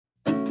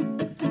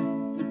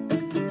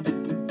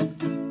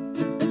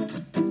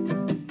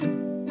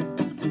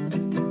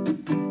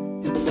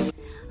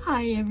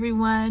Hi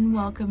everyone,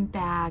 welcome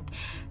back.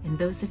 And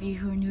those of you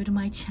who are new to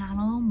my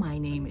channel, my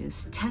name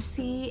is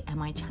Tessie and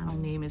my channel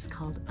name is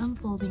called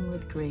Unfolding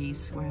with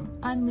Grace, where I'm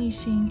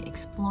unleashing,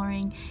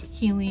 exploring,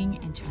 healing,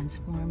 and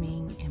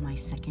transforming in my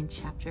second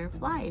chapter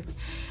of life.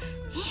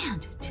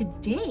 And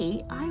today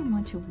I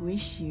want to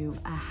wish you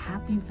a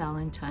happy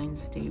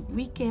Valentine's Day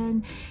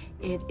weekend.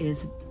 It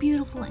is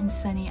beautiful and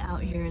sunny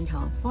out here in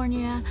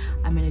California.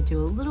 I'm going to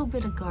do a little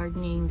bit of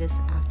gardening this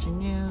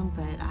afternoon,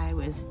 but I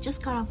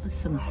just got off with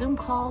some Zoom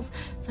calls,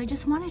 so I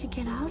just wanted to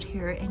get out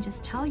here and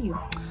just tell you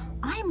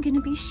I'm going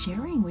to be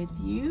sharing with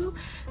you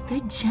the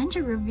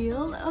gender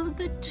reveal of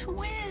the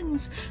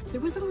twins.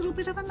 There was a little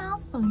bit of a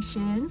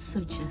malfunction,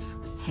 so just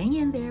hang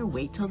in there,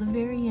 wait till the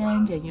very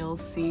end, and you'll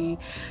see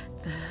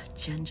the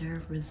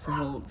gender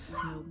results.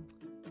 So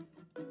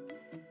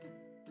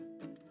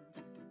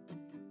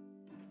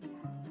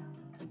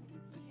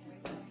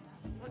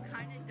what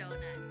kind of donut?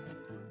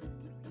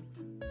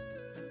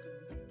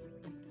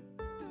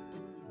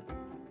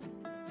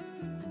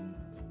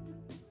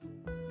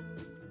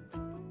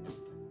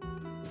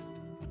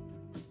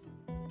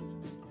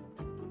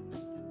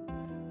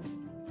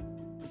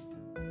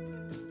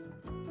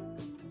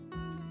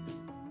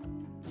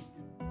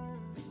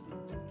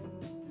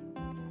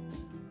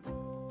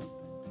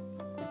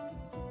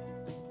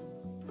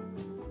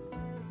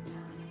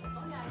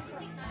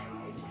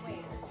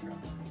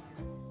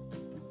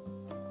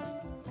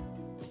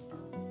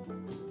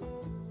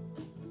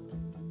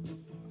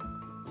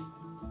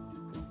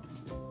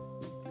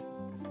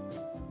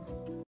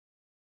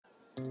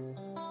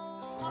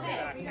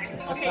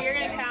 Okay, you're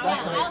gonna count.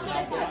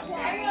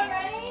 Are you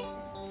ready?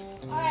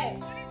 All right.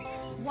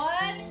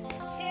 1,